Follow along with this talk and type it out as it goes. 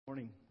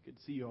Morning. Good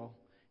to see you all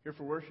here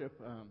for worship.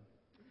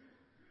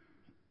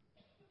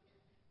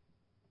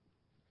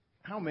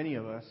 How many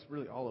of us,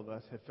 really all of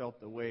us, have felt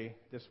this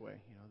way,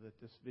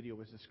 that this video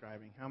was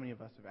describing? How many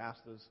of us have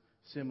asked those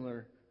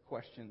similar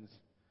questions?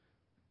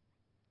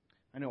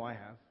 I know I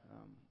have.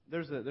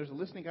 There's a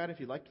listening guide if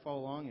you'd like to follow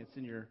along. It's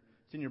in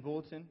your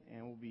bulletin,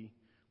 and we'll be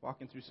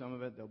walking through some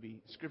of it. There'll be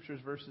scriptures,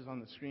 verses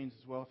on the screens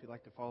as well if you'd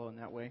like to follow in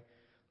that way.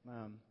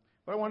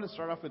 But I wanted to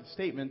start off with a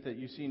statement that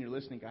you see in your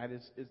listening guide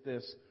is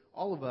this: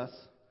 all of us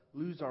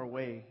lose our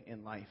way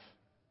in life.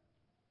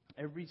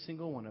 Every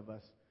single one of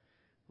us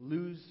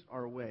lose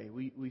our way.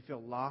 We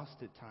feel lost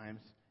at times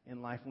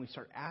in life, and we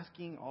start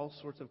asking all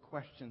sorts of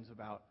questions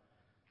about,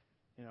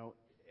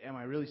 am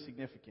I really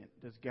significant?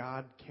 Does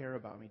God care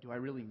about me? Do I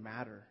really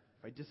matter?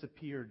 If I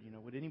disappeared,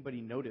 would anybody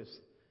notice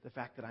the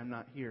fact that I'm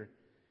not here?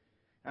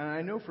 And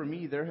I know for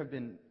me, there have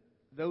been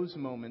those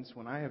moments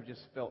when I have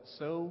just felt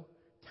so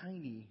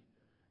tiny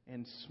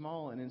and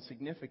small and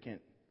insignificant,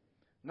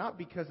 not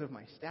because of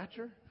my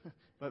stature,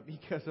 but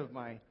because of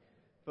my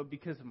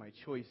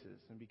choices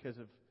and because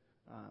of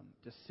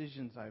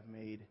decisions I've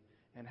made,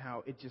 and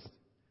how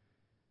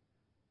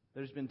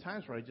there's been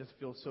times where I just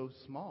feel so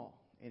small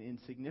and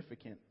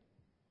insignificant.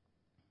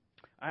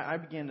 I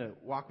began to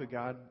walk with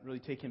God, really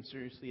take Him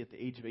seriously at the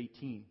age of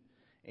 18.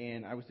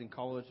 And I was in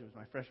college. It was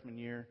my freshman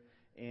year.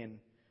 And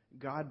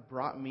God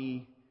brought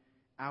me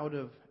out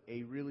of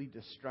a really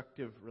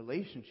destructive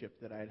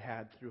relationship that I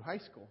had through high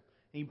school.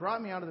 And He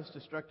brought me out of this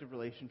destructive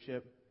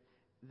relationship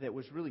that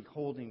was really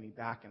holding me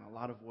back in a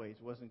lot of ways.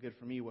 It wasn't good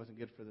for me. It wasn't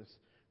good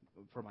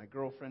for my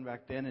girlfriend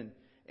back then.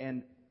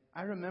 And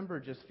I remember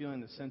just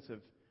feeling the sense of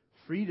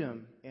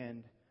freedom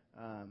and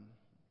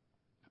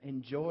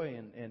joy.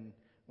 And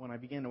when I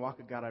began to walk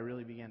with God, I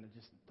really began to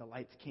the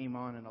lights came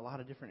on in a lot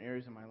of different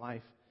areas of my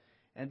life.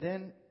 And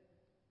then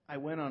I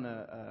went on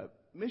a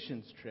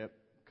missions trip,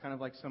 kind of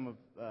like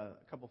a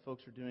couple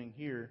folks are doing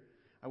here.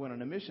 I went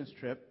on a missions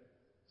trip,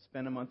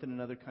 spent a month in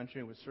another country,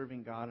 and was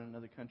serving God in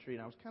another country.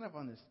 And I was kind of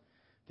on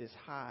this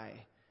high,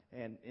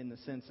 and in the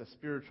sense, a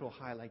spiritual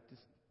high, like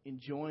just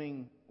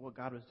enjoying what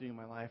God was doing in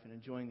my life and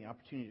enjoying the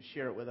opportunity to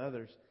share it with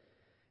others.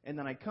 And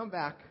then I come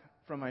back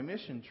from my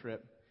mission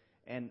trip,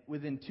 and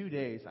within 2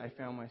 days, I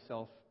found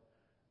myself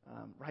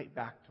right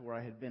back to where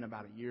I had been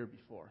about a year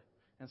before.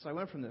 And so I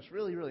went from this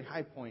really, really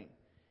high point,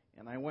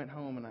 and I went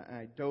home, and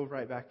I dove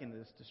right back into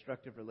this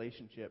destructive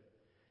relationship.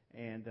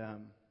 And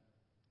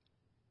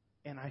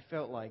I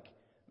felt like,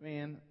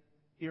 man,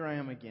 here I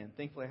am again.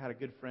 Thankfully, I had a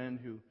good friend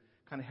who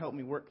kind of helped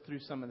me work through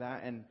some of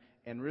that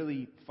and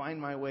really find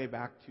my way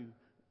back to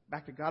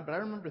God. But I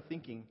remember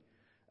thinking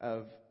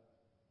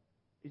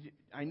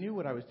I knew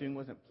what I was doing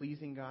wasn't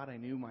pleasing God. I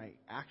knew my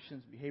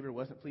actions, behavior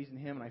wasn't pleasing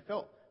Him. And I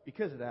felt,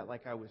 because of that,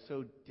 like I was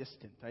so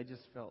distant. I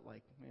just felt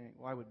like, man,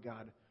 why would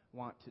God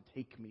want to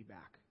take me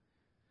back?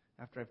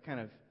 After I've kind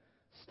of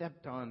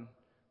stepped on,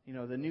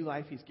 the new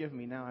life He's given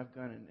me, now I've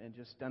gone and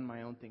just done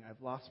my own thing.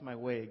 I've lost my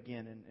way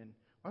again. And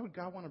why would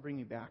God want to bring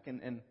me back?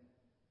 And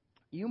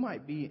you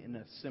might be in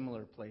a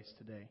similar place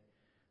today,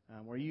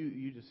 where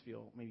you just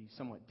feel maybe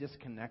somewhat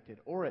disconnected.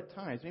 Or at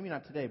times, maybe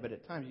not today, but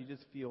at times you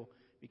just feel,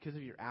 because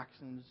of your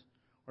actions,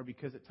 or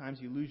because at times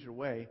you lose your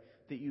way,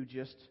 that you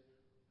just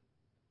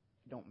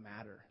don't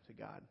matter to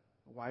God.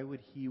 Why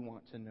would He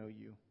want to know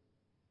you?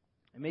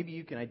 And maybe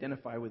you can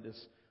identify with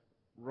this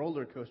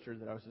roller coaster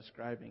that I was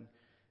describing.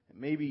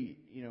 Maybe,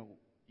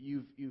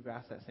 you've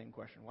asked that same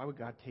question. Why would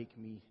God take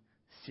me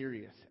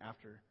serious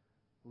after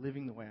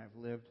living the way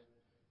I've lived?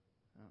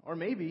 Or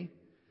maybe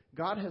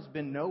God has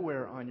been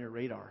nowhere on your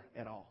radar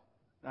at all.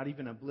 Not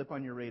even a blip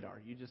on your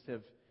radar. You just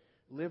have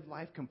lived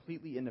life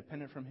completely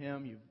independent from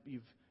Him.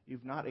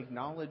 You've not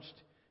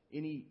acknowledged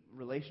any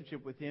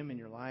relationship with Him in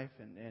your life,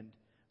 and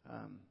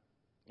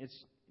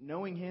it's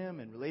knowing Him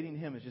and relating to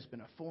Him has just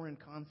been a foreign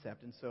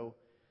concept. And so,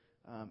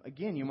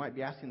 again, you might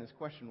be asking this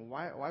question: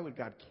 Why would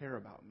God care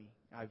about me?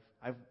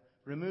 I've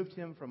removed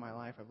Him from my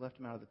life. I've left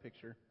Him out of the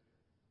picture.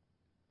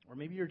 Or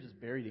maybe you're just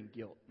buried in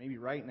guilt. Maybe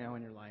right now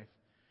in your life,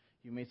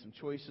 you made some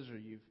choices, or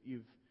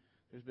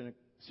there's been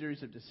a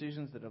series of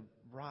decisions that have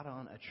brought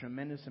on a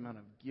tremendous amount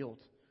of guilt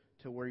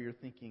to where you're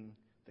thinking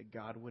that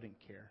God wouldn't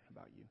care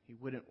about you. He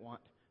wouldn't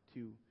want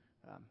to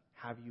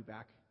have you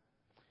back.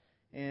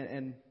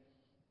 And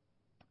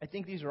I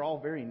think these are all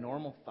very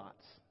normal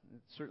thoughts.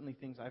 It's certainly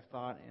things I've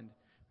thought, and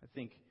I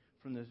think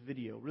from this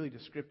video, really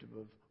descriptive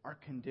of our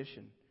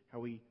condition, how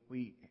we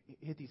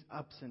hit these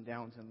ups and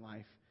downs in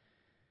life.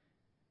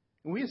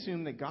 And we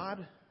assume that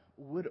God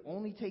would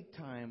only take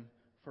time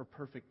for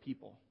perfect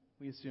people.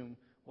 We assume,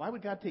 why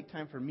would God take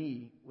time for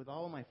me with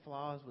all of my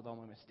flaws, with all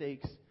my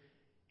mistakes?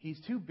 He's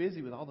too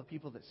busy with all the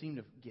people that seem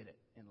to get it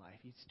in life.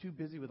 He's too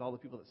busy with all the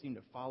people that seem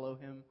to follow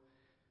Him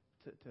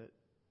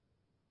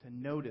to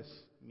notice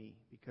me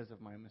because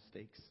of my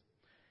mistakes.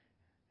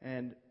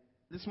 And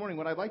this morning,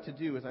 what I'd like to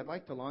do is I'd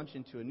like to launch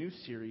into a new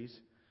series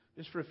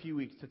just for a few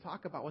weeks to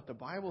talk about what the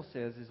Bible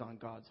says is on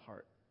God's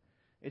heart.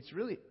 It's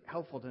really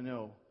helpful to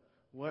know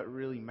what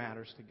really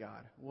matters to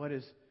God, what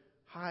is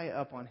high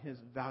up on His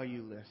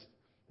value list.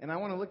 And I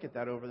want to look at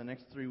that over the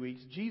next 3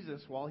 weeks.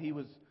 Jesus, while he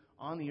was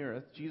on the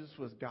earth, Jesus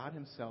was God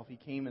himself. He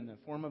came in the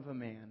form of a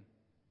man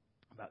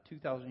about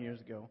 2,000 years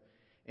ago.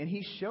 And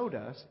he showed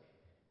us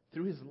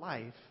through his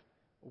life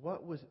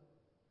what was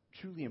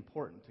truly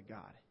important to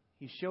God.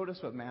 He showed us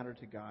what mattered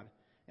to God.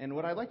 And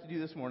what I'd like to do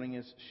this morning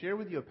is share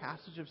with you a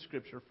passage of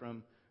Scripture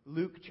from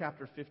Luke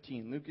chapter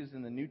 15. Luke is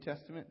in the New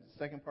Testament, the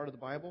second part of the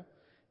Bible.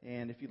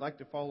 And if you'd like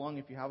to follow along,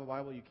 if you have a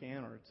Bible, you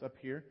can, or it's up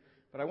here.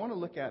 But I want to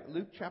look at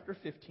Luke chapter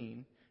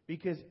 15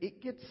 because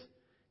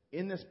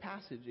in this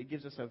passage, it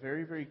gives us a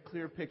very, very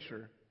clear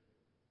picture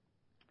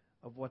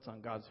of what's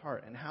on God's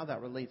heart and how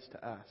that relates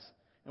to us.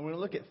 And we're going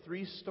to look at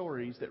 3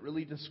 stories that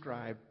really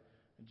describe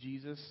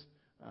Jesus,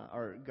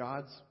 or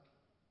God's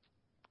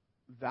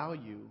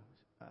value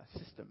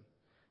system.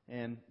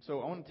 And so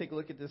I want to take a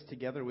look at this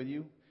together with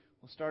you.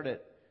 We'll start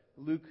at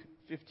Luke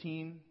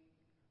 15,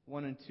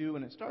 1 and 2,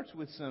 and it starts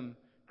with some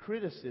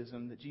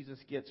criticism that Jesus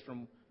gets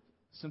from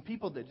some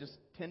people that just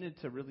tended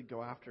to really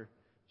go after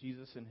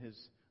Jesus and his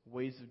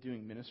ways of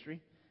doing ministry.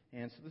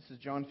 And so this is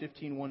John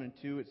 15, 1 and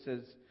 2. It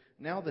says,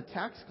 "Now the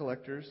tax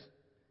collectors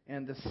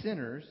and the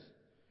sinners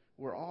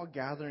were all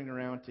gathering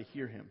around to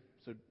hear him."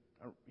 So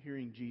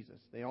hearing Jesus.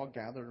 They all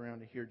gathered around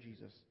to hear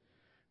Jesus.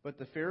 "But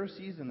the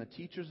Pharisees and the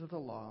teachers of the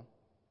law,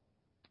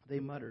 they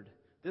muttered,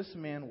 'This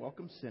man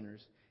welcomes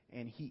sinners,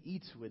 and he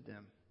eats with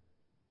them.'"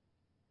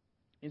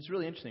 It's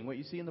really interesting. What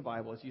you see in the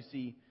Bible is you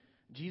see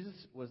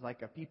Jesus was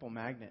like a people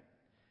magnet.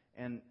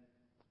 And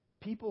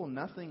people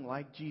nothing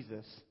like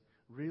Jesus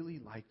really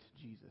liked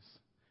Jesus.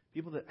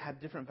 People that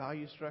had different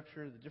value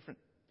structure, the different,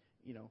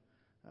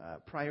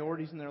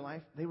 priorities in their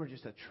life, they were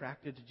just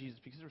attracted to Jesus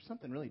because there was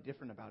something really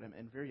different about him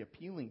and very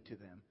appealing to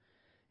them.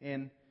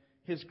 And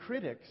his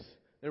critics,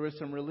 there were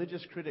some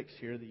religious critics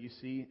here that you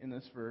see in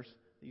this verse.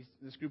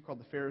 This group called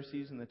the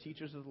Pharisees and the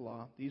teachers of the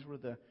law. These were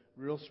the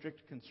real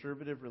strict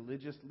conservative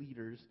religious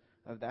leaders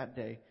of that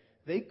day.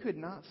 They could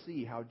not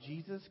see how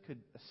Jesus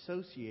could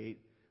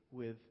associate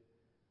with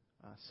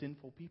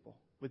sinful people,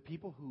 with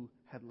people who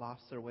had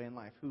lost their way in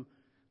life, who,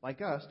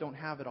 like us, don't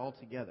have it all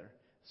together.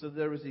 So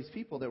there was these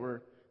people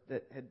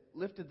that had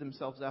lifted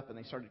themselves up, and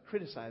they started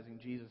criticizing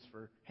Jesus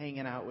for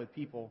hanging out with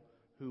people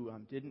who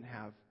didn't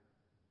have,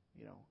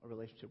 a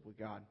relationship with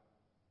God.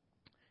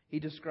 He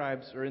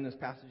describes, or in this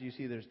passage you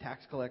see there's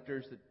tax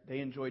collectors, that they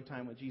enjoyed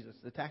time with Jesus.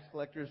 The tax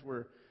collectors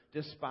were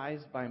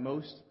despised by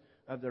most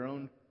of their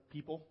own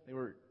people. They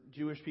were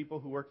Jewish people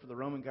who worked for the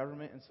Roman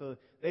government, and so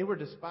they were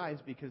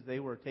despised because they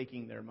were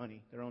taking their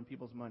money, their own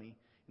people's money,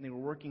 and they were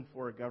working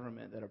for a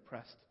government that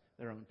oppressed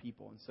their own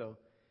people. And so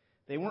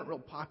they weren't real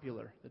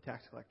popular, the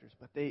tax collectors,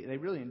 but they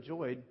really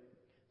enjoyed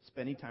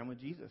spending time with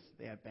Jesus.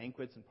 They had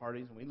banquets and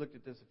parties, and we looked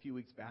at this a few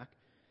weeks back.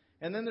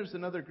 And then there's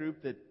another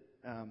group that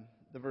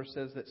the verse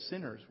says that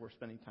sinners were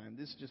spending time.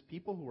 This is just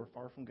people who were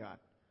far from God.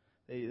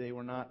 They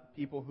were not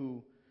people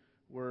who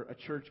were a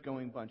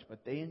church-going bunch,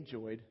 but they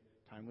enjoyed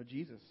time with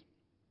Jesus.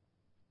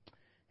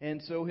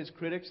 And so his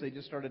critics, they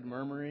just started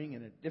murmuring,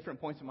 and at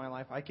different points in my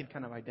life, I could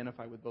kind of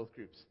identify with both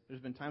groups.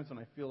 There's been times when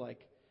I feel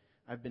like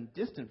I've been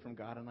distant from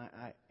God,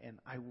 and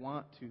I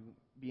want to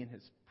be in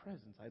his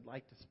presence. I'd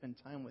like to spend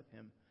time with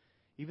him.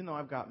 Even though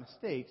I've got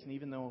mistakes, and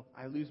even though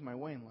I lose my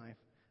way in life,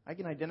 I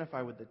can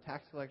identify with the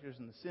tax collectors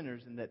and the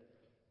sinners, and that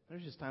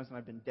there's just times when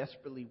I've been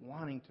desperately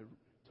wanting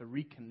to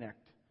reconnect.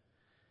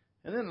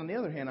 And then on the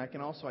other hand, I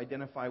can also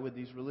identify with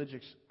these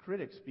religious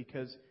critics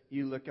because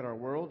you look at our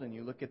world and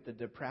you look at the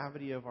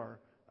depravity of our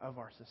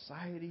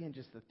society and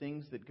just the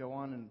things that go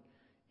on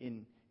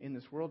in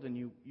this world, and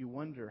you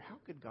wonder, how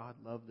could God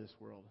love this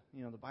world?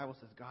 The Bible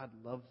says God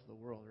loves the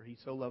world, or he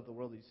so loved the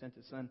world that he sent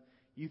his son.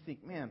 You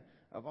think, man,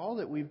 of all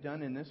that we've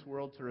done in this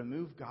world to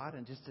remove God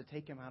and just to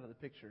take him out of the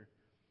picture,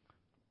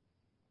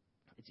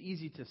 it's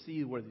easy to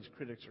see where these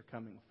critics are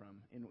coming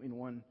from in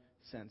one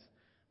sense.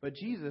 But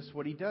Jesus,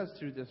 what he does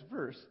through this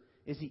verse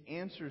is he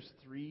answers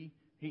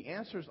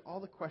all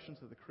the questions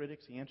of the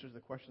critics. He answers the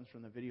questions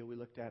from the video we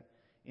looked at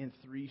in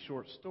 3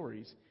 short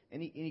stories.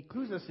 And he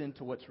clues us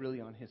into what's really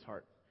on his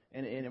heart.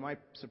 And it might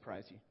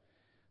surprise you.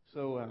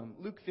 So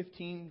Luke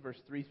 15, verse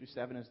 3 through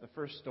 7 is the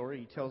first story.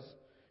 He tells,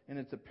 and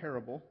it's a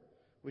parable,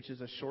 which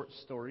is a short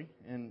story.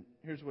 And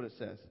here's what it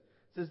says.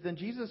 It says, "Then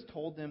Jesus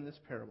told them this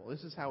parable."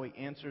 This is how he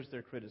answers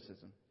their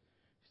criticism.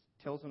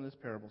 He tells them this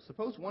parable.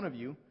 "Suppose one of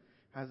you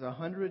has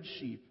 100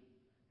 sheep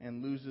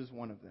and loses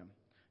one of them.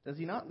 Does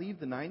he not leave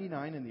the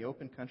 99 in the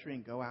open country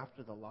and go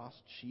after the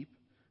lost sheep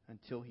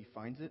until he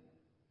finds it?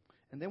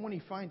 And then when he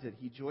finds it,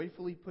 he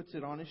joyfully puts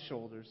it on his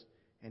shoulders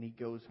and he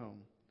goes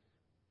home.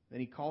 Then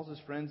he calls his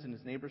friends and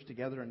his neighbors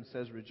together and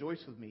says,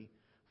 'Rejoice with me,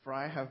 for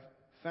I have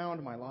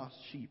found my lost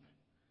sheep.'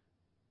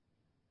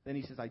 Then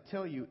he says, 'I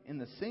tell you, in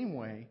the same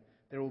way,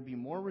 there will be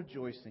more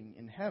rejoicing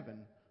in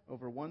heaven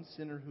over one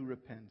sinner who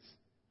repents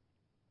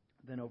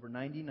than over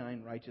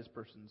 99 righteous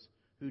persons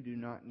who do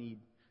not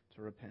need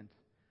to repent.'"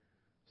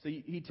 So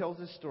he tells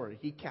this story.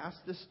 He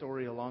casts this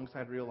story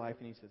alongside real life,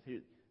 and he says,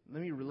 "Here,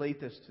 let me relate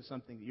this to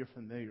something that you're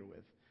familiar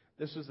with."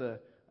 This was a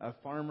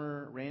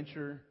farmer,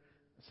 rancher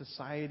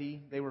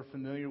society. They were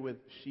familiar with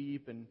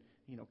sheep and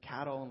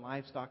cattle and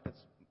livestock.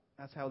 That's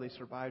That's how they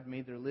survived,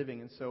 made their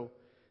living. And so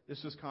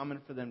this was common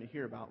for them to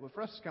hear about. But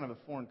for us, it's kind of a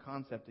foreign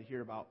concept to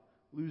hear about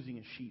losing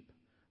a sheep.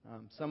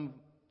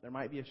 There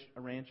might be a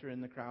rancher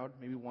in the crowd,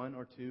 maybe one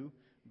or two.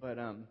 But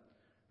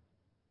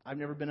I've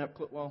never been up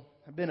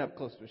I've been up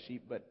close to a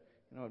sheep, but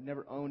I've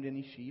never owned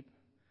any sheep.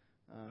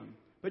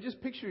 But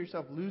just picture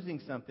yourself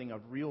losing something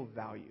of real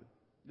value.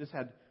 This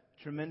had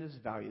tremendous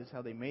value. This is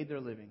how they made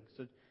their living.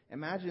 So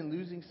imagine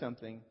losing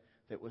something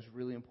that was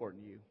really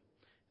important to you.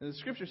 And the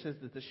scripture says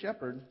that the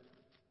shepherd,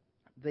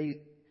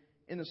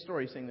 in the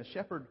story, saying the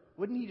shepherd,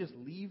 wouldn't he just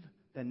leave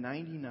the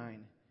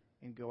 99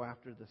 and go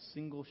after the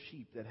single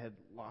sheep that had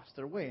lost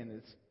their way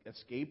and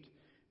escaped?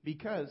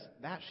 Because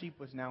that sheep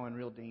was now in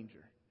real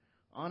danger.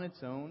 On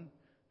its own,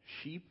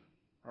 sheep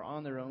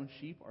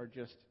are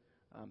just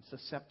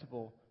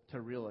susceptible to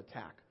real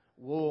attack.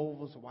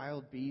 Wolves,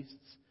 wild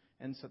beasts.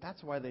 And so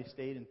that's why they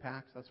stayed in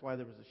packs. That's why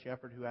there was a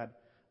shepherd who had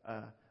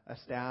a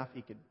staff.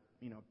 He could,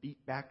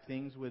 beat back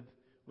things with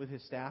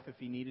his staff if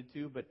he needed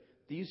to. But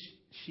these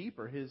sheep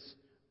are his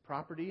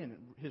property and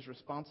his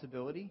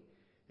responsibility.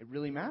 It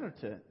really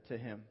mattered to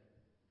him.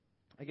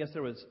 I guess I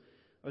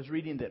was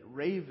reading that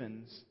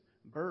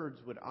birds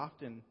would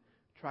often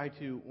try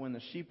to, when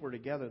the sheep were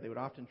together, they would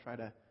often try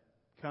to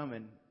come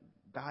and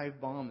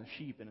dive bomb the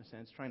sheep, in a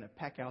sense, trying to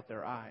peck out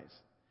their eyes.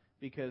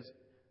 Because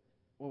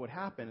what would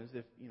happen is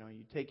if, you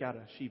take out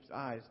a sheep's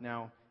eyes,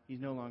 now he's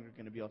no longer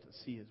going to be able to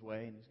see his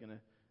way, and he's going to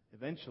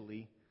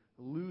eventually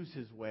lose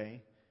his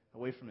way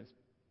away from the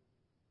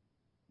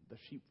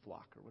sheep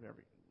flock or whatever.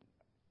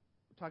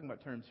 We're talking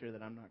about terms here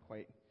that I'm not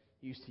quite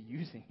used to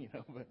using,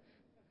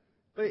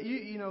 But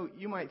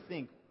you might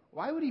think,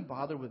 why would he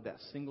bother with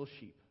that single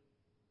sheep?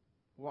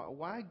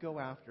 Why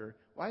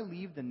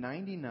leave the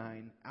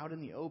 99 out in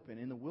the open,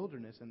 in the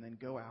wilderness, and then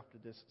go after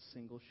this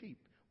single sheep?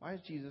 Why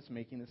is Jesus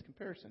making this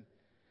comparison?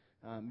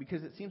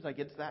 Because it seems like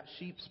it's that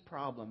sheep's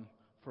problem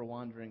for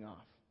wandering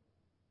off.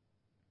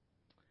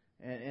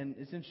 And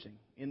it's interesting.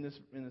 In this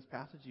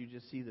passage, you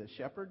just see the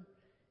shepherd.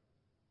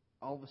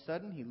 All of a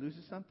sudden, he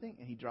loses something,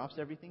 and he drops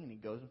everything, and he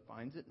goes and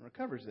finds it and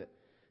recovers it.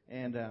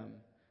 And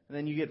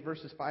then you get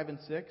verses 5 and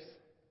 6. It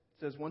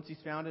says, once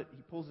he's found it,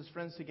 he pulls his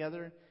friends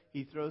together.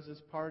 He throws his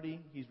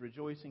party. He's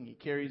rejoicing. He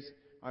carries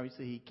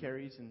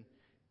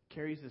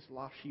this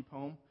lost sheep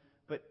home.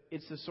 But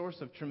it's a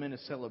source of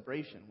tremendous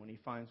celebration when he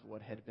finds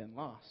what had been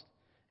lost.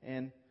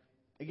 And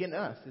again,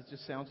 it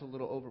just sounds a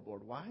little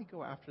overboard. Why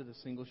go after the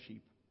single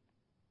sheep?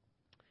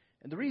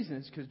 And the reason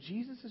is because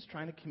Jesus is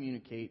trying to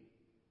communicate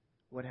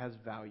what has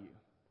value.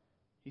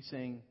 He's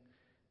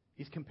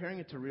comparing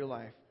it to real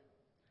life.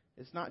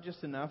 It's not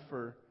just enough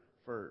for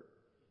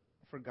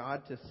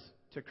God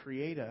to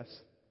create us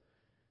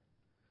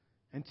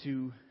and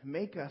to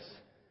make us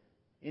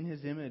in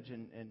His image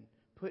and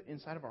put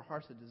inside of our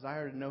hearts a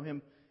desire to know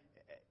Him.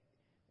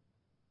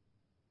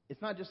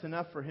 It's not just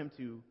enough for Him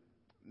to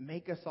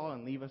make us all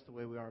and leave us the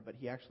way we are, but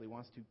He actually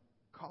wants to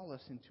call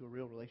us into a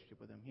real relationship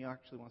with Him. He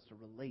actually wants to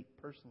relate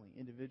personally,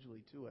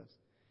 individually to us.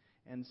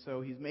 And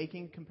so He's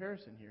making a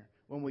comparison here.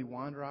 When we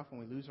wander off, when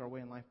we lose our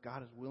way in life,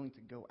 God is willing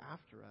to go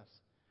after us,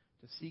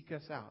 to seek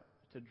us out,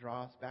 to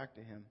draw us back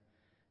to Him.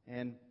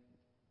 And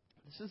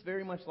this is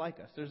very much like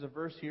us. There's a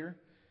verse here,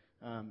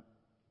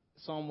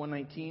 Psalm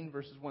 119,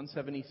 verses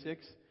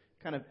 176,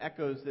 kind of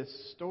echoes this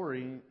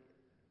story.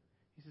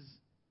 He says,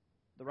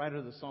 the writer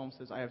of the psalm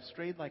says, I have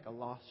strayed like a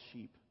lost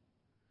sheep.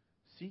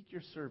 Seek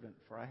your servant,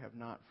 for I have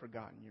not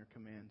forgotten your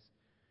commands.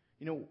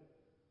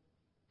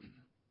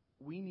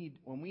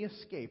 When we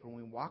escape, when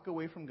we walk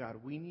away from God,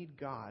 we need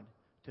God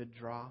to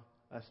draw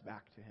us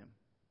back to Him.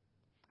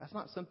 That's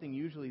not something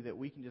usually that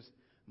we can just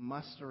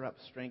muster up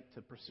strength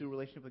to pursue a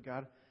relationship with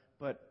God.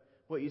 But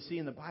what you see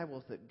in the Bible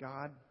is that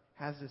God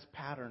has this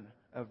pattern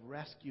of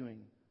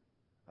rescuing,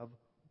 of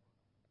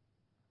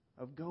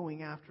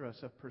going after us,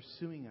 of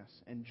pursuing us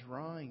and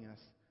drawing us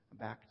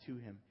back to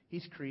Him.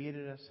 He's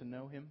created us to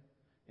know Him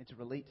and to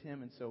relate to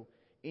Him. And so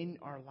in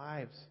our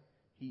lives,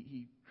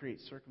 He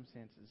creates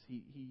circumstances.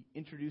 He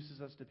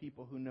introduces us to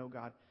people who know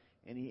God.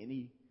 And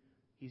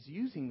He's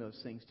using those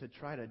things to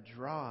try to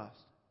draw us,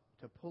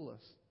 to pull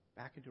us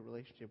back into a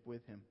relationship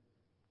with Him.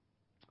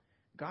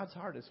 God's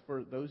heart is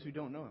for those who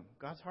don't know Him.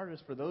 God's heart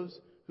is for those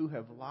who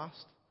have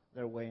lost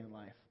their way in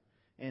life.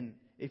 And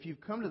if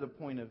you've come to the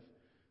point of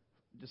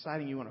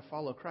deciding you want to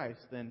follow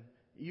Christ, then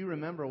you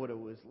remember what it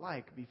was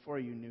like before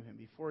you knew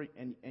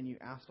Him, and you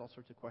asked all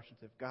sorts of questions.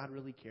 If God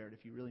really cared, if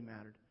He really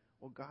mattered,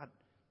 well,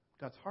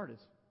 God's heart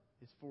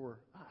is for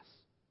us.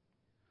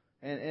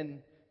 And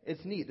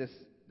it's neat.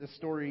 This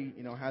story,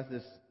 has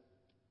this.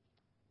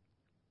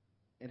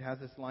 It has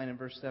this line in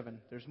verse 7.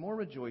 There's more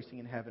rejoicing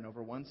in heaven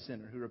over one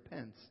sinner who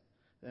repents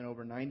than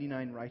over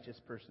 99 righteous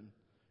persons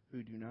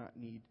who do not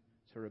need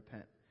to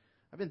repent.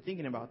 I've been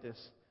thinking about this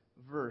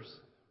verse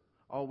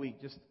all week,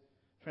 just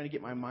trying to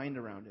get my mind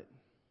around it.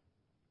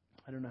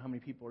 I don't know how many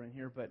people are in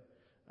here, but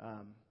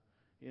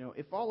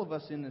if all of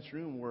us in this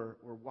room were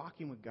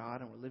walking with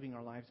God and we're living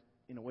our lives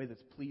in a way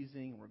that's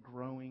pleasing, and we're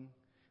growing,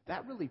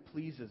 that really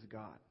pleases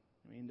God.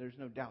 I mean, there's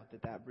no doubt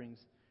that brings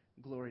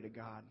glory to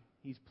God.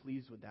 He's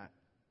pleased with that.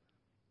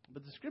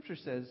 But the Scripture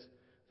says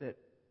that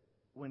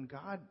when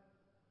God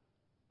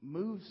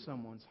moves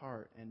someone's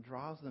heart and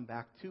draws them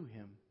back to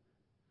Him,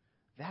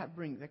 that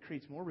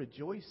creates more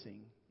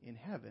rejoicing in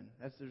heaven.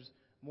 As there's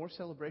more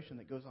celebration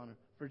that goes on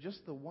for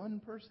just the one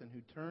person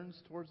who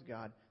turns towards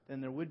God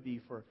than there would be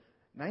for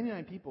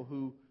 99 people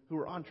who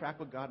are on track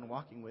with God and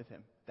walking with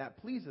Him. That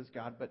pleases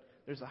God, but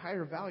there's a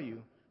higher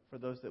value for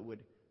those that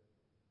would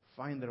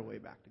find their way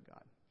back to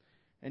God.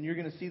 And you're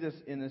going to see this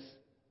in this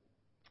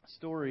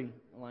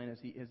storyline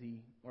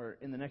or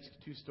in the next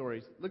two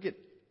stories.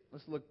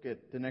 Let's look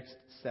at the next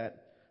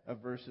set of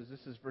verses.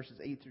 This is verses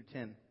 8 through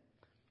 10.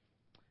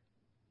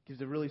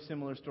 Gives a really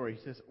similar story.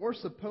 He says, "Or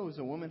suppose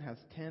a woman has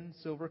 10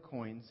 silver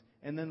coins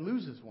and then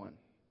loses one.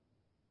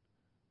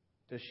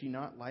 Does she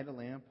not light a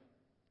lamp,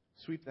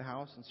 sweep the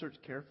house, and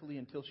search carefully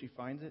until she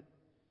finds it?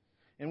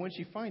 And when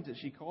she finds it,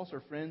 she calls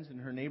her friends and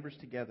her neighbors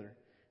together,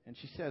 and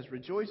she says,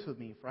 'Rejoice with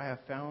me, for I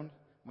have found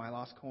my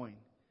lost coin.'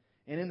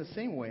 And in the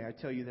same way, I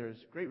tell you,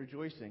 there's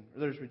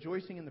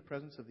rejoicing in the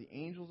presence of the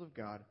angels of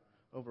God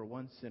over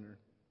one sinner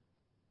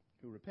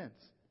who repents."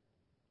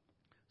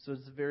 So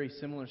it's a very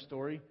similar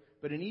story.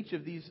 But in each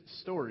of these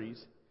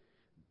stories,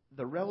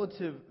 the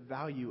relative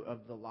value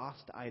of the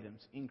lost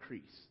items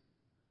increase.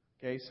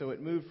 Okay, so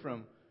it moved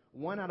from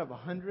 1 out of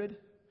 100,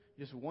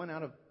 just 1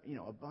 out of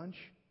a bunch,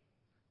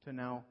 to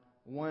now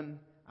 1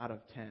 out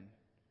of 10.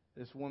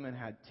 This woman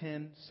had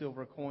 10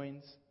 silver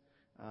coins,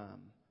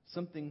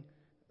 something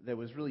that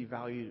was really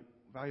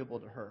valuable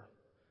to her.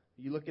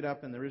 You look it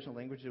up in the original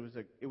language.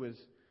 It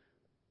was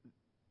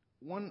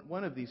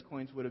one of these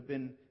coins would have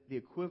been the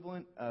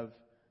equivalent of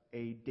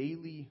a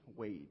daily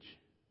wage.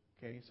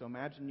 Okay, so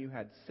imagine you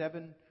had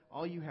 10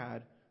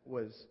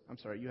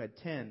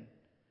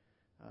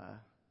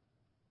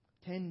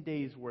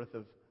 days worth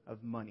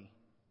of money,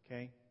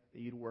 okay, that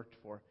you'd worked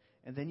for,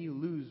 and then you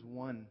lose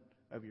one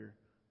of your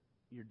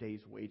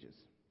day's wages.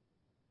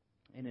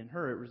 And in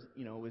her, it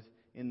was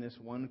in this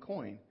one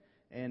coin,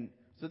 and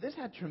so this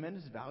had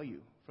tremendous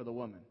value for the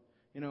woman.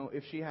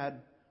 If she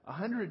had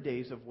 100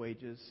 days of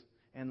wages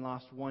and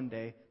lost one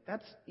day,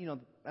 that's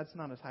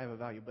not as high of a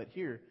value. But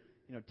here,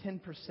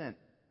 10%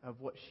 of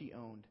what she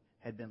owned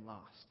had been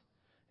lost.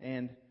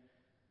 And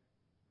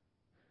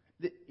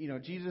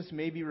Jesus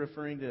may be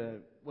referring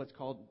to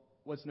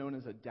what's known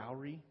as a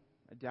dowry.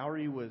 A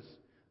dowry was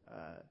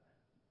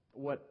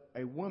what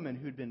a woman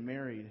who'd been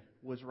married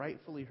was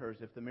rightfully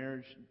hers. If the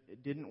marriage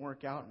didn't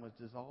work out and was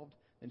dissolved,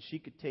 then she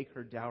could take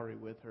her dowry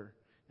with her.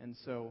 And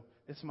so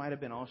this might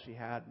have been all she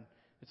had.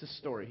 It's a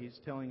story. He's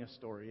telling a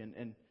story,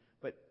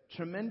 but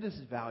tremendous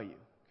value.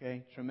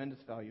 Okay,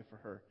 tremendous value for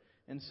her.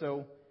 And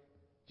so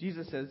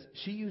Jesus says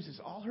she uses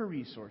all her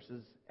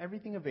resources,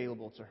 everything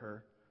available to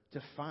her,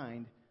 to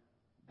find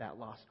that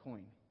lost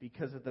coin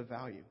because of the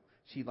value.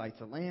 She lights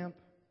a lamp,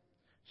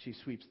 she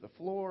sweeps the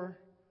floor,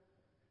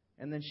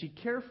 and then she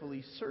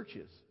carefully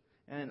searches.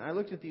 And I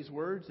looked at these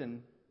words,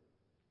 and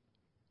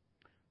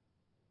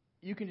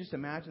you can just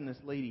imagine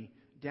this lady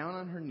down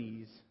on her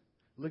knees,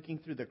 looking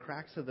through the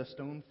cracks of the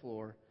stone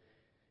floor,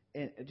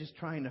 and just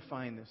trying to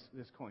find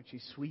this coin.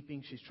 She's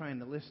sweeping, she's trying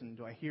to listen.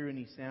 Do I hear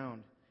any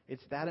sound?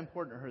 It's that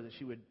important to her that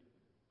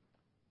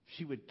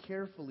she would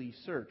carefully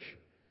search.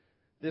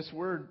 This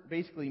word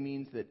basically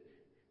means that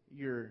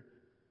you're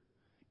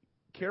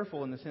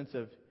careful in the sense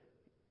of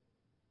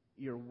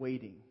you're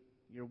waiting.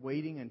 You're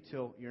waiting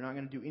until you're not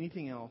going to do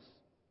anything else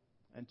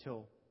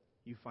until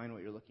you find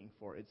what you're looking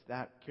for. It's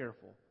that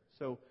careful.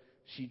 So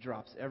she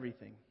drops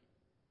everything.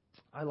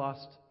 I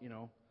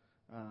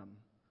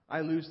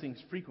lose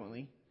things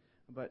frequently,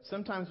 but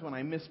sometimes when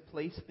I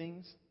misplace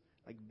things,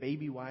 like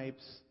baby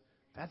wipes,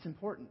 that's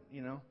important,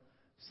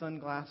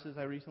 Sunglasses,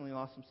 I recently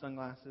lost some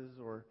sunglasses,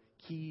 or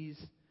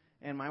keys.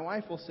 And my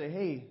wife will say,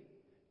 "Hey,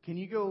 can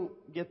you go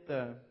get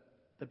the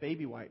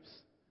baby wipes?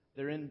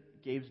 They're in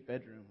Gabe's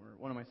bedroom," or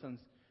one of my sons,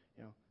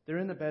 they're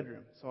in the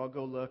bedroom. So I'll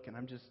go look, and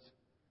I'm just,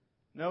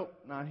 "Nope,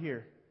 not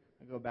here."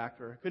 I go back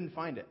to her. Couldn't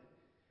find it.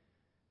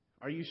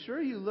 "Are you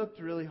sure you looked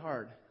really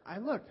hard?" "I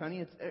looked, honey.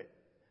 It's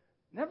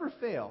never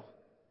fail."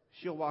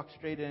 She'll walk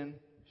straight in.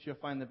 She'll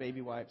find the baby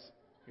wipes.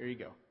 "Here you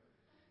go."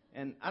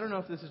 And I don't know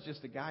if this is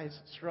just a guy's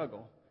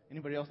struggle.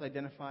 Anybody else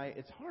identify?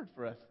 It's hard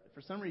for us,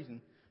 for some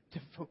reason, to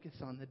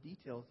focus on the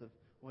details of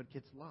what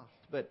gets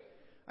lost. But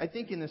I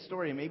think in this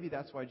story, maybe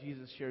that's why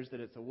Jesus shares that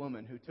it's a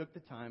woman who took the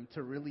time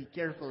to really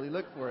carefully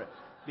look for it,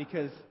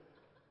 because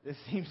this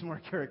seems more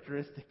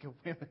characteristic of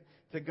women,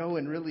 to go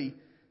and really,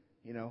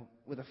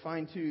 with a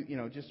fine tooth,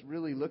 just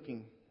really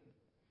looking.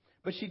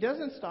 But she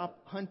doesn't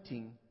stop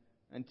hunting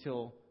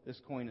until this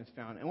coin is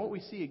found. And what we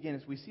see again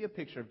is we see a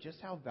picture of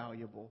just how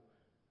valuable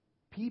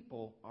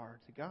people are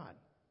to God.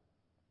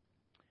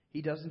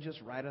 He doesn't just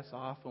write us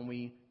off when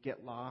we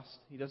get lost.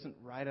 He doesn't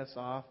write us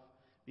off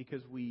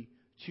because we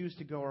choose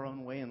to go our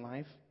own way in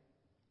life.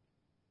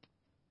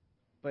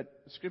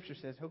 But Scripture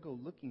says He'll go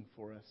looking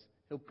for us.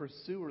 He'll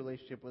pursue a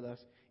relationship with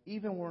us,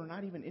 even when we're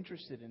not even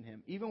interested in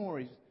Him. Even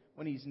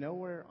when He's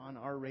nowhere on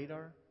our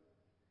radar,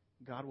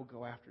 God will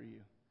go after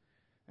you.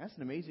 That's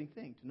an amazing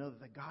thing, to know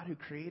that the God who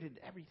created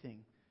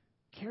everything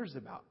cares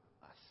about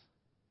us.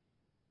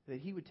 that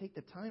He would take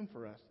the time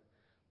for us.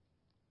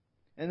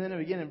 And then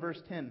again in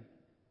verse 10,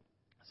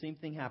 same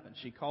thing happens.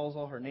 She calls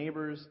all her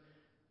neighbors,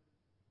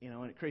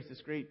 and it creates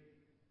this great,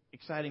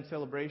 exciting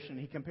celebration.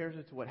 He compares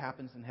it to what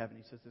happens in heaven.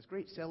 He says this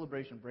great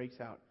celebration breaks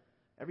out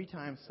every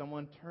time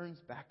someone turns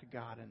back to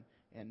God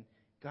and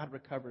God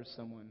recovers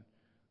someone.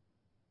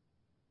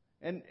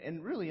 And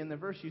really in the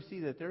verse you see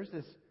that there's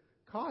this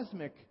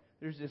cosmic,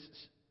 there's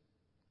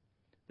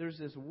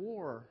this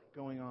war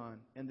going on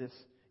in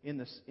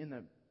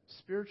the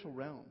spiritual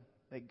realm,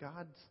 that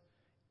God's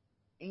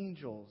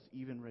angels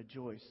even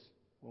rejoice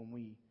when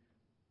we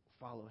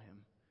follow Him.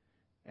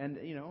 And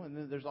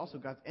then there's also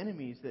God's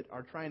enemies that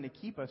are trying to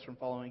keep us from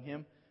following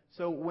Him.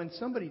 So when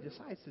somebody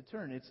decides to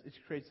turn, it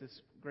creates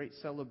this great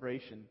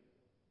celebration.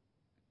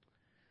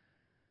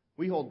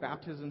 We hold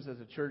baptisms as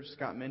a church.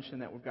 Scott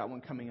mentioned that we've got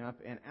one coming up.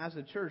 And as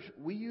a church,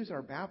 we use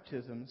our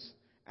baptisms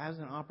as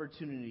an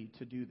opportunity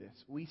to do this.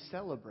 We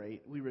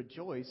celebrate, we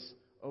rejoice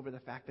over the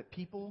fact that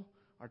people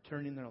are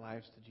turning their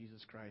lives to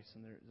Jesus Christ,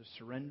 and they're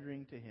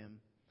surrendering to Him.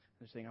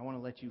 They're saying, I want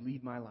to let you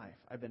lead my life.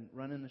 I've been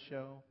running the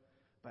show,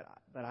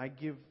 but I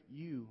give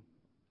you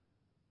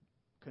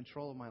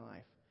control of my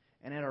life.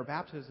 And at our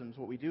baptisms,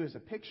 what we do is a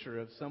picture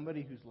of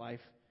somebody whose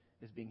life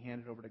is being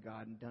handed over to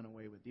God and done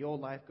away with. The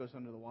old life goes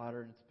under the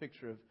water, and it's a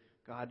picture of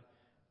God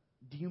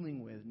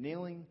dealing with,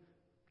 nailing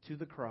to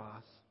the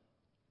cross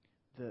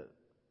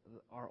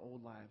our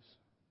old lives,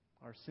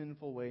 our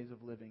sinful ways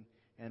of living,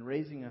 and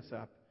raising us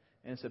up.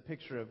 And it's a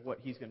picture of what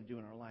He's going to do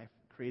in our life,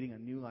 creating a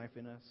new life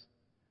in us,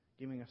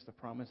 giving us the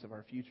promise of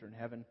our future in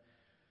heaven.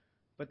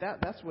 But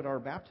that's what our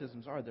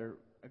baptisms are. They're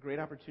a great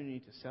opportunity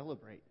to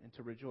celebrate and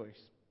to rejoice.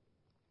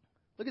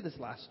 Look at this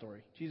last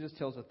story. Jesus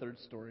tells a third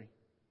story.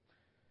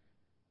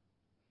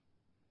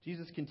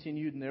 Jesus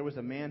continued, and there was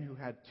a man who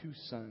had 2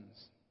 sons.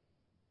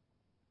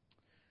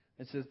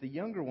 It says, the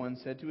younger one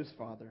said to his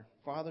father,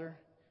 Father,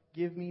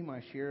 give me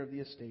my share of the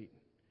estate.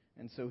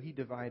 And so he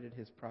divided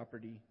his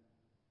property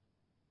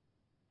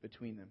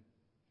between them.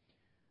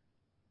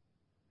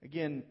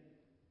 Again,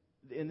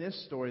 in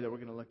this story that we're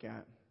going to look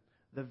at,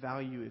 the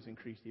value is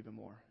increased even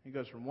more. It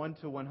goes from 1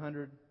 to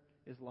 100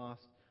 is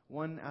lost,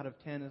 1 out of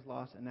 10 is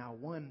lost, and now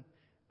 1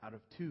 out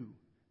of 2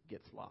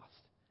 gets lost.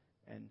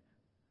 And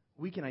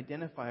we can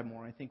identify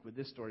more, I think, with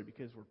this story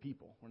because we're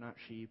people. We're not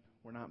sheep.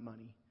 We're not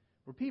money.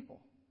 We're people.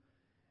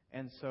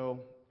 And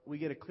so we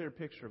get a clear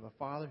picture of a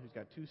father who's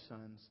got 2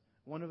 sons.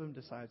 One of them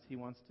decides he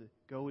wants to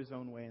go his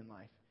own way in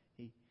life.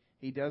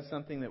 He does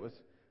something that was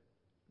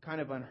kind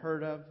of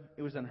unheard of.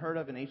 It was unheard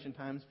of in ancient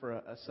times for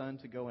a son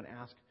to go and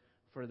ask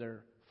for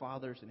their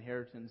father's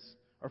inheritance,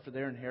 or for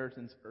their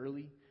inheritance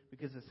early,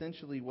 because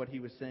essentially what he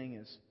was saying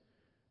is,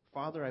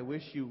 Father, I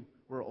wish you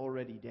were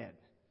already dead.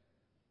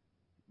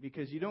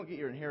 Because you don't get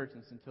your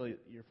inheritance until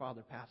your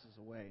father passes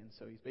away. And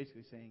so he's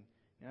basically saying,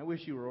 I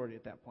wish you were already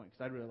at that point,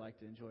 because I'd really like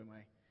to enjoy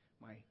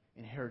my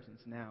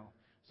inheritance now.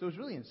 So it's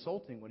really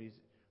insulting what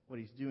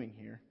he's doing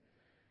here.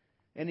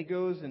 And he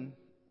goes and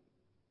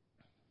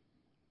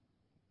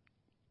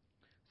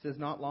says,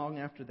 not long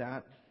after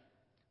that,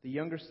 the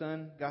younger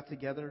son got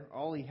together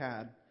all he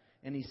had,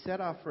 and he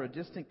set off for a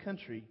distant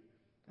country,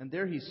 and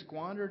there he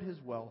squandered his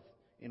wealth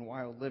in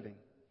wild living.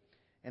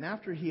 And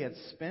after he had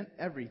spent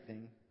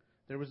everything,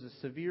 there was a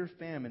severe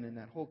famine in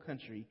that whole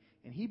country,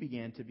 and he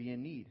began to be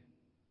in need.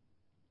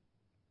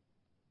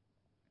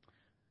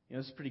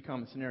 This is a pretty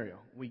common scenario.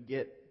 We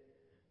get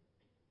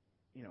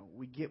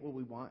what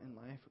we want in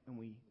life, and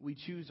we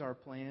choose our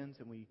plans,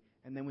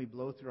 and then we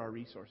blow through our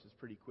resources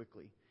pretty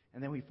quickly.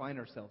 And then we find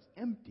ourselves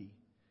empty.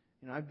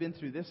 I've been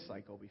through this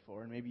cycle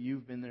before, and maybe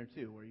you've been there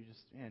too, where you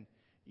just,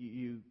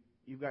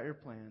 you've got your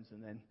plans,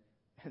 and then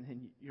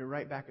you're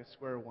right back at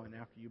square one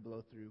after you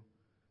blow through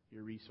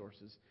your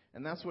resources.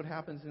 And that's what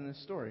happens in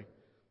this story.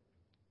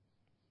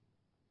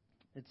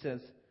 It says,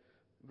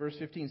 verse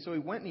 15, so he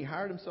went and he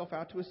hired himself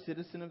out to a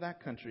citizen of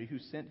that country who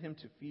sent him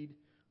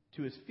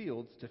to his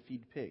fields to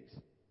feed pigs.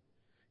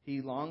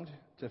 He longed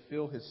to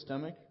fill his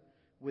stomach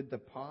with the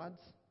pods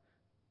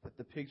that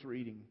the pigs were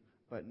eating,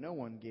 but no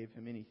one gave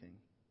him anything.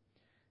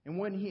 And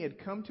when he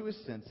had come to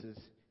his senses,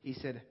 he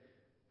said,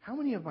 how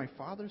many of my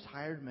father's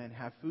hired men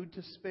have food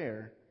to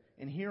spare,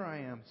 and here I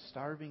am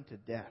starving to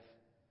death?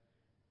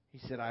 He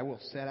said, I will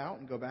set out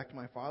and go back to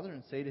my father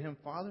and say to him,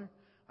 Father,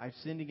 I've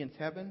sinned against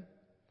heaven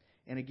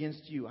and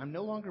against you. I'm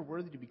no longer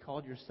worthy to be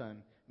called your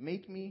son.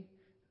 Make me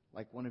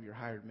like one of your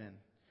hired men.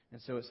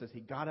 And so it says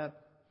he got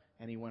up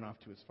and he went off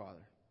to his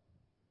father.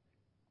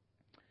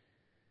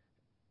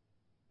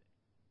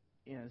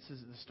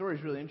 The story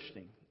is really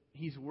interesting.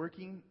 He's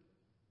working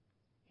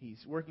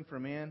for a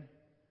man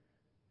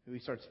who he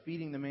starts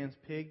feeding the man's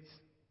pigs.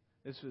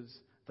 This was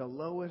the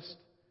lowest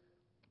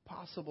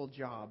possible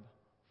job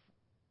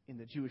in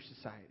the Jewish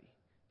society,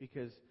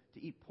 because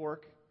to eat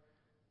pork,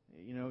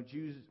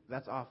 Jews,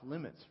 that's off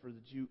limits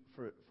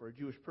for a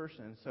Jewish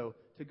person. And so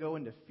to go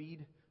and to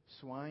feed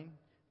swine,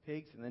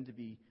 pigs, and then to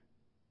be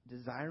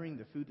desiring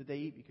the food that they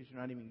eat because you're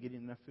not even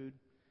getting enough food,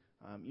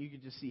 you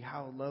could just see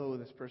how low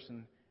this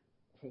person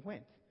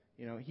went.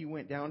 He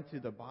went down to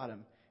the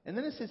bottom. And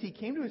then it says he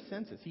came to his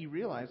senses. He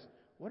realized,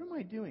 what am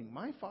I doing?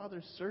 My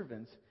father's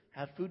servants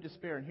had food to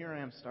spare, and here I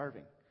am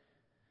starving.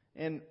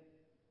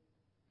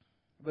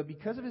 But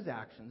because of his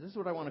actions, this is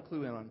what I want to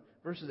clue in on,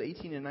 verses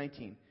 18 and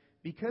 19.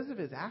 Because of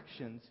his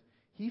actions,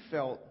 he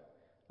felt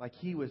like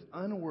he was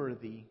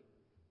unworthy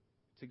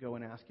to go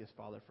and ask his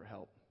father for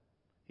help.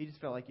 He just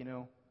felt like,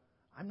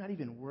 I'm not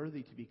even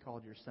worthy to be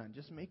called your son.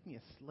 Just make me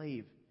a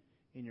slave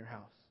in your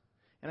house.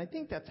 And I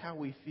think that's how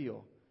we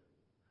feel.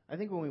 I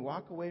think when we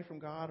walk away from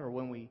God, or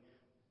when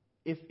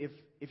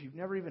if you've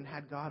never even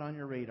had God on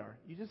your radar,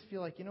 you just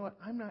feel like,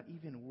 I'm not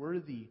even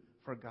worthy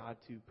for God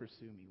to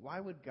pursue me. Why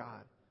would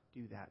God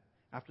do that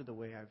after the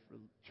way I've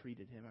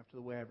treated him, after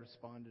the way I've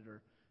responded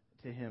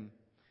to him?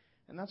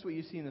 And that's what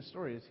you see in the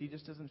story, is he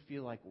just doesn't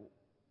feel like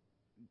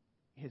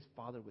his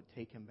father would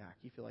take him back.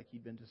 He feel like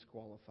he'd been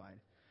disqualified.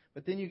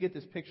 But then you get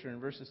this picture in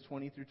verses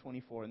 20 through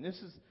 24, and this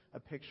is a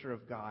picture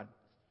of God.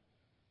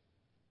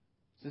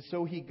 It says,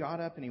 so he got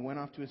up and he went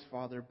off to his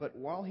father, but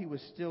while he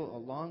was still a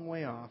long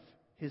way off,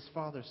 his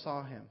father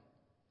saw him,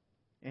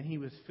 and he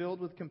was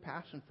filled with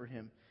compassion for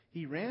him.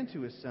 He ran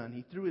to his son,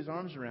 he threw his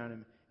arms around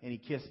him, and he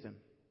kissed him.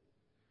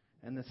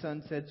 And the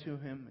son said to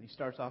him, and he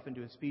starts off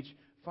into his speech,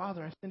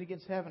 Father, I've sinned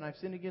against heaven, I've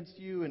sinned against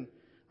you, and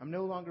I'm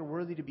no longer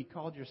worthy to be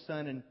called your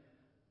son. And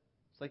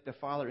it's like the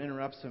father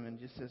interrupts him and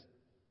just says,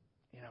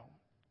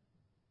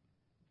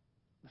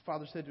 the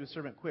father said to his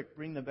servant, quick,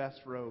 bring the best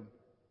robe.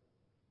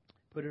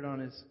 Put it on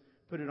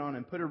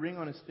him. Put a ring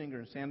on his finger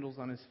and sandals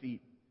on his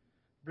feet.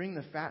 Bring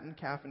the fattened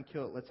calf and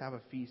kill it. Let's have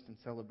a feast and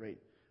celebrate.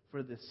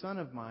 For this son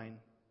of mine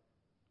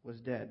was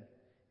dead,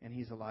 and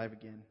he's alive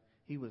again.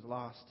 He was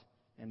lost,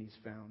 and he's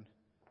found.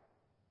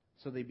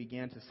 So they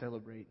began to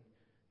celebrate.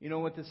 You know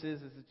what this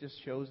is? It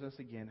just shows us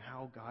again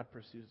how God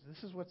pursues.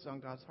 This is what's on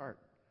God's heart.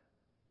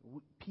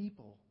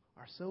 People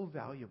are so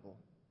valuable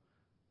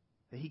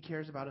that he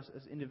cares about us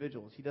as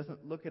individuals. He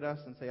doesn't look at us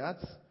and say,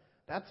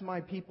 that's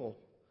my people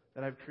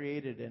that I've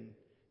created, and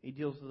he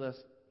deals with us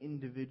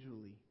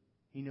individually.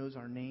 He knows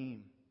our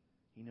name.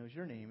 He knows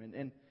your name.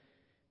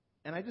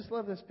 And I just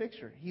love this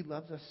picture. He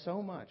loves us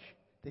so much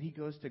that he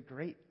goes to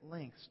great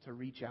lengths to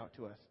reach out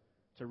to us,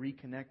 to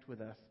reconnect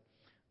with us.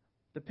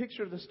 The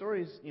picture of the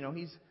story is,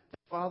 the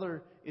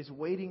father is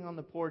waiting on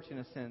the porch in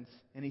a sense,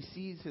 and he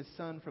sees his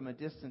son from a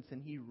distance,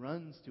 and he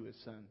runs to his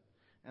son.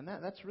 And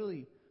that's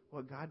really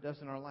what God does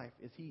in our life,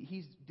 is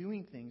he's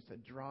doing things to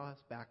draw us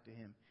back to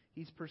him.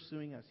 He's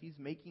pursuing us. He's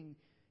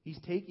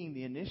taking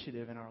the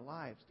initiative in our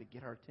lives to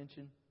get our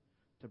attention,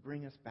 to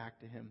bring us back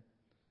to him.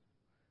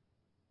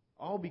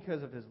 All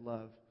because of his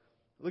love.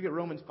 Look at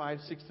Romans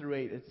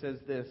 5:6-8. It says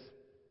this.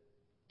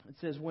 It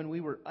says, when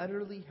we were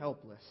utterly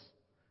helpless,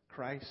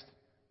 Christ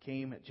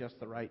came at just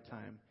the right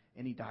time,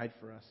 and he died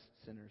for us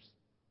sinners.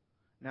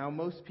 Now,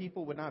 most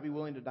people would not be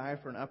willing to die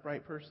for an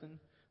upright person,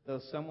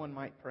 though someone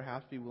might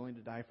perhaps be willing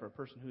to die for a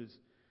person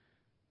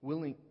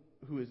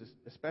who is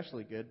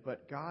especially good.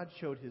 But God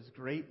showed his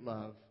great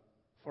love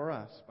for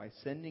us by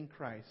sending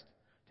Christ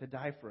to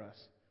die for us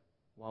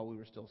while we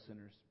were still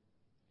sinners.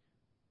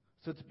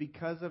 So it's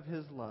because of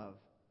his love,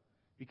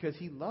 because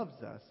he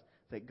loves us,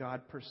 that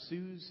God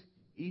pursues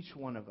each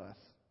one of us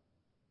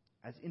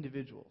as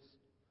individuals.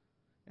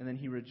 And then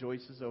he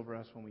rejoices over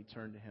us when we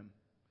turn to him.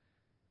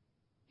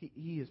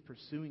 He is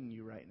pursuing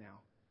you right now.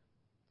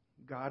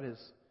 God is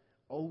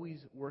always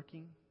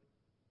working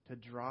to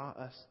draw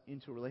us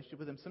into a relationship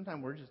with him.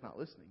 Sometimes we're just not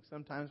listening.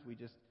 Sometimes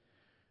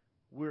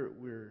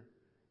we're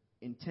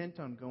intent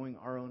on going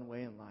our own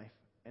way in life,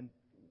 and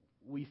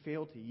we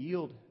fail to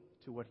yield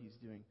to what he's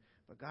doing.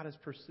 But God is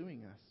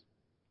pursuing us.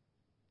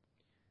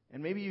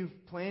 And maybe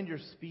you've planned your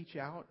speech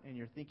out, and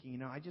you're thinking,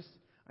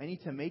 I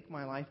need to make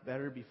my life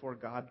better before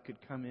God could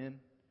come in.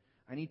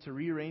 I need to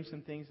rearrange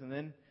some things, and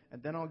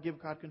then I'll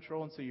give God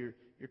control. And so you're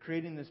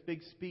creating this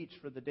big speech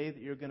for the day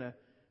that you're going to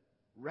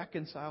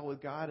reconcile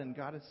with God. And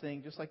God is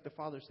saying, just like the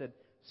Father said,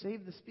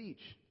 save the speech.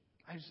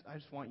 I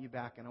just want you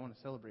back, and I want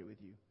to celebrate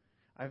with you.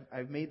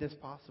 I've made this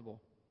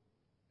possible.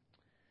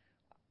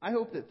 I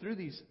hope that through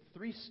these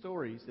 3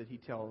 stories that he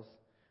tells,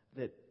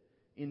 that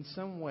in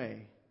some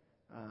way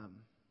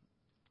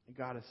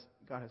God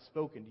has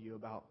spoken to you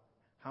about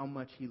how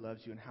much he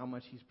loves you and how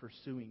much he's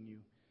pursuing you.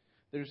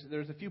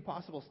 There's a few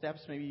possible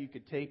steps maybe you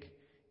could take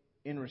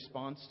in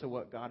response to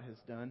what God has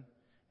done.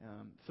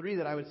 3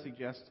 that I would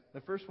suggest.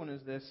 The first one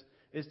is this: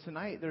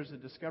 tonight there's a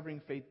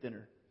Discovering Faith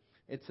dinner.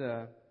 It's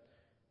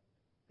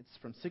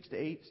from 6 to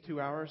 8. It's 2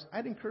 hours.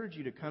 I'd encourage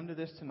you to come to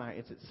this tonight.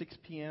 It's at 6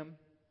 p.m.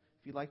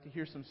 If you'd like to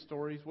hear some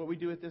stories, what we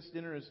do at this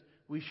dinner is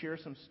we share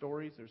some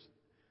stories. There's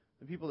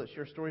the people that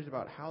share stories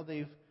about how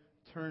they've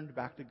turned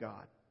back to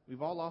God.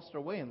 We've all lost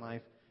our way in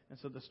life, and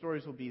so the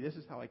stories will be, this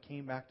is how I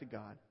came back to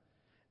God.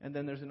 And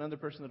then there's another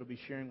person that will be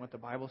sharing what the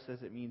Bible says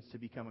it means to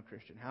become a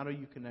Christian. How do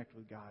you connect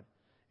with God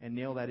and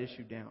nail that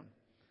issue down?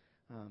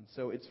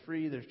 So it's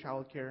free. There's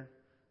childcare.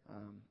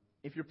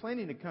 If you're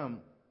planning to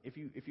come, if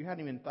you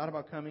hadn't even thought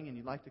about coming and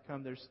you'd like to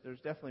come, there's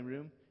definitely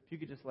room. If you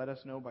could just let us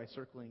know by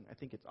circling, I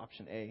think it's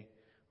option A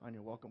on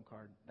your welcome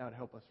card. That would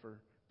help us for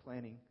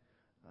planning.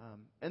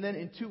 And then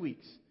in 2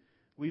 weeks,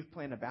 we've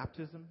planned a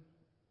baptism.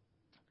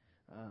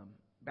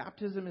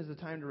 baptism is a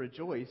time to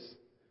rejoice.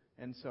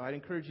 And so I'd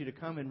encourage you to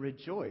come and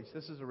rejoice.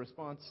 This is a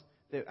response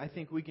that I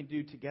think we can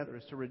do together,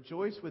 is to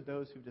rejoice with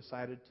those who've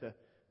decided to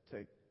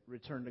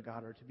return to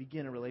God or to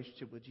begin a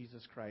relationship with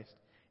Jesus Christ.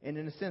 And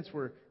in a sense,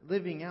 we're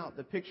living out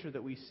the picture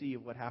that we see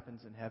of what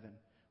happens in heaven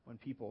when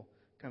people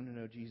come to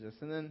know Jesus.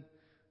 And then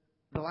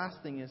the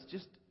last thing is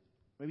just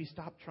maybe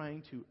stop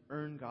trying to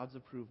earn God's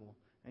approval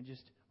and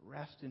just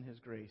rest in His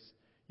grace.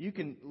 You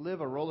can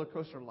live a roller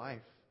coaster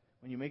life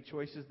when you make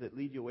choices that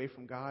lead you away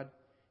from God.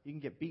 You can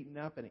get beaten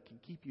up, and it can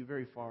keep you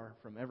very far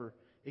from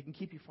it can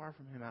keep you far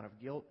from Him out of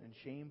guilt and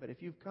shame. But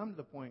if you've come to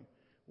the point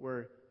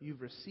where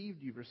you've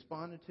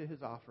responded to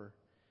His offer,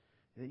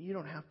 then you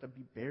don't have to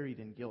be buried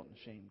in guilt and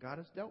shame. God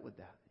has dealt with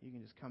that. You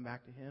can just come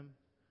back to Him,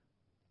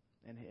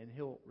 and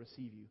He'll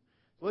receive you.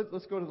 So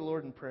let's go to the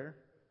Lord in prayer,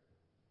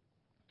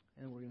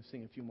 and we're going to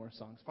sing a few more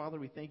songs. Father,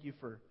 we thank you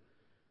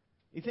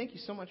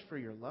so much for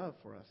your love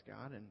for us,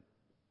 God. And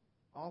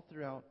all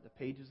throughout the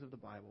pages of the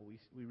Bible,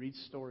 we read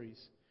stories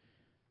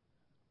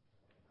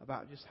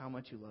about just how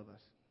much you love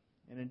us.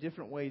 And in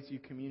different ways, you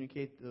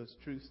communicate those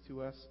truths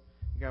to us.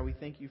 God, we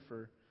thank you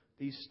for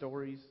these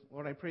stories.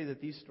 Lord, I pray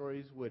that these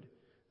stories would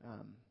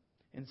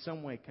in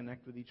some way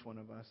connect with each one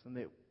of us, and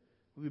that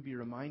we would be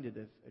reminded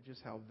of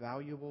just how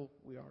valuable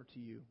we are to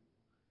you.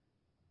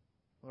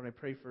 Lord, I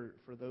pray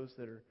for those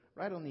that are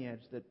right on the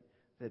edge, that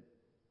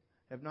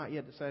have not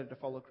yet decided to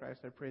follow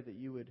Christ. I pray that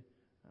you would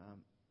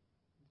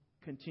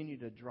continue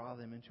to draw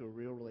them into a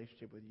real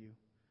relationship with you.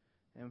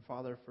 And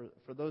Father,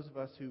 for those of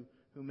us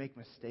who make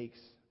mistakes,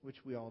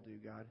 which we all do,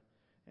 God,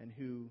 and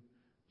who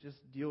just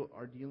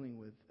are dealing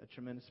with a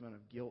tremendous amount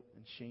of guilt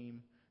and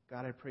shame,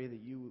 God, I pray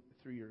that you,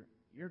 through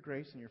your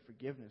grace and your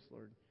forgiveness,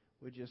 Lord,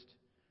 would just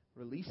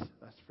release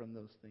us from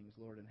those things,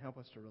 Lord, and help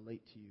us to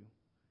relate to you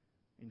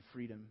in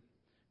freedom.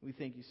 We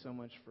thank you so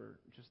much for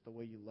just the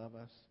way you love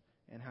us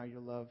and how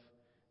your love,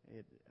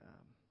 it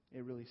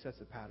really sets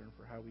a pattern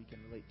for how we can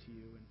relate to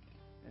you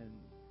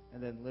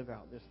and then live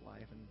out this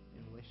life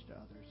in relation to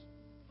others.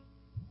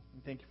 We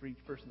thank you for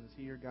each person that's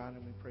here, God,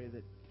 and we pray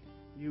that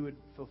you would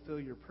fulfill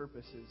your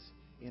purposes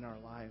in our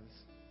lives.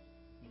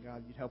 And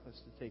God, you'd help us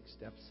to take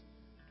steps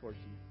towards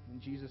you.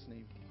 In Jesus'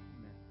 name.